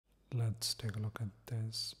Let's take a look at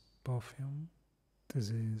this perfume. This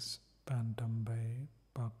is Phantom by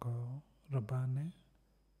Paco Rabane.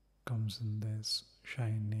 Comes in this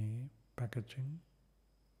shiny packaging.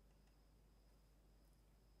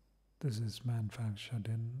 This is manufactured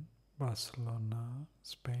in Barcelona,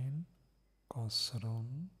 Spain. Costs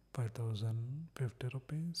around 5,050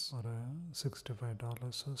 rupees or $65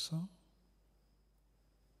 or so.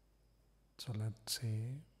 So let's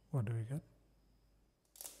see what do we get.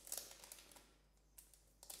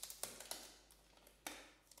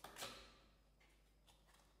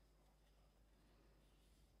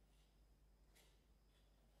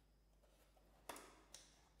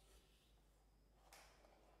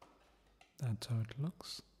 That's how it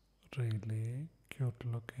looks. Really cute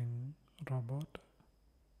looking robot.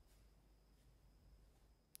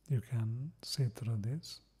 You can see through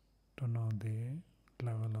this to know the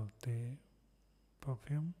level of the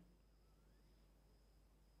perfume.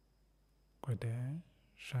 Quite a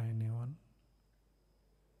shiny one.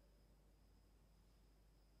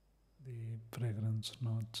 The fragrance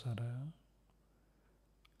notes are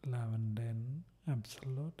lavender and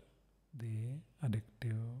absolute. The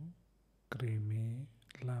addictive creamy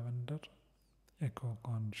lavender,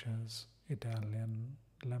 eco-conscious Italian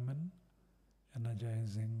lemon,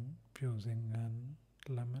 energizing fusing and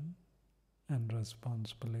lemon, and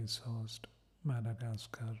responsibly sourced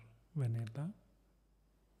Madagascar vanilla,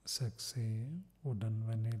 sexy wooden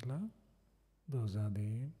vanilla. Those are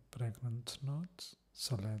the fragrance notes.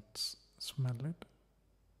 So let's smell it.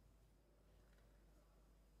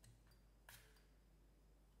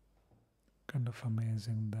 Kind of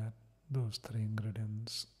amazing that those three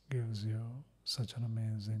ingredients gives you such an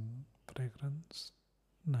amazing fragrance.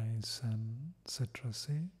 Nice and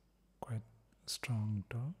citrusy, quite strong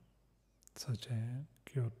too. Such a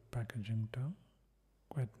cute packaging too.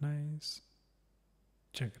 Quite nice.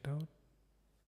 Check it out.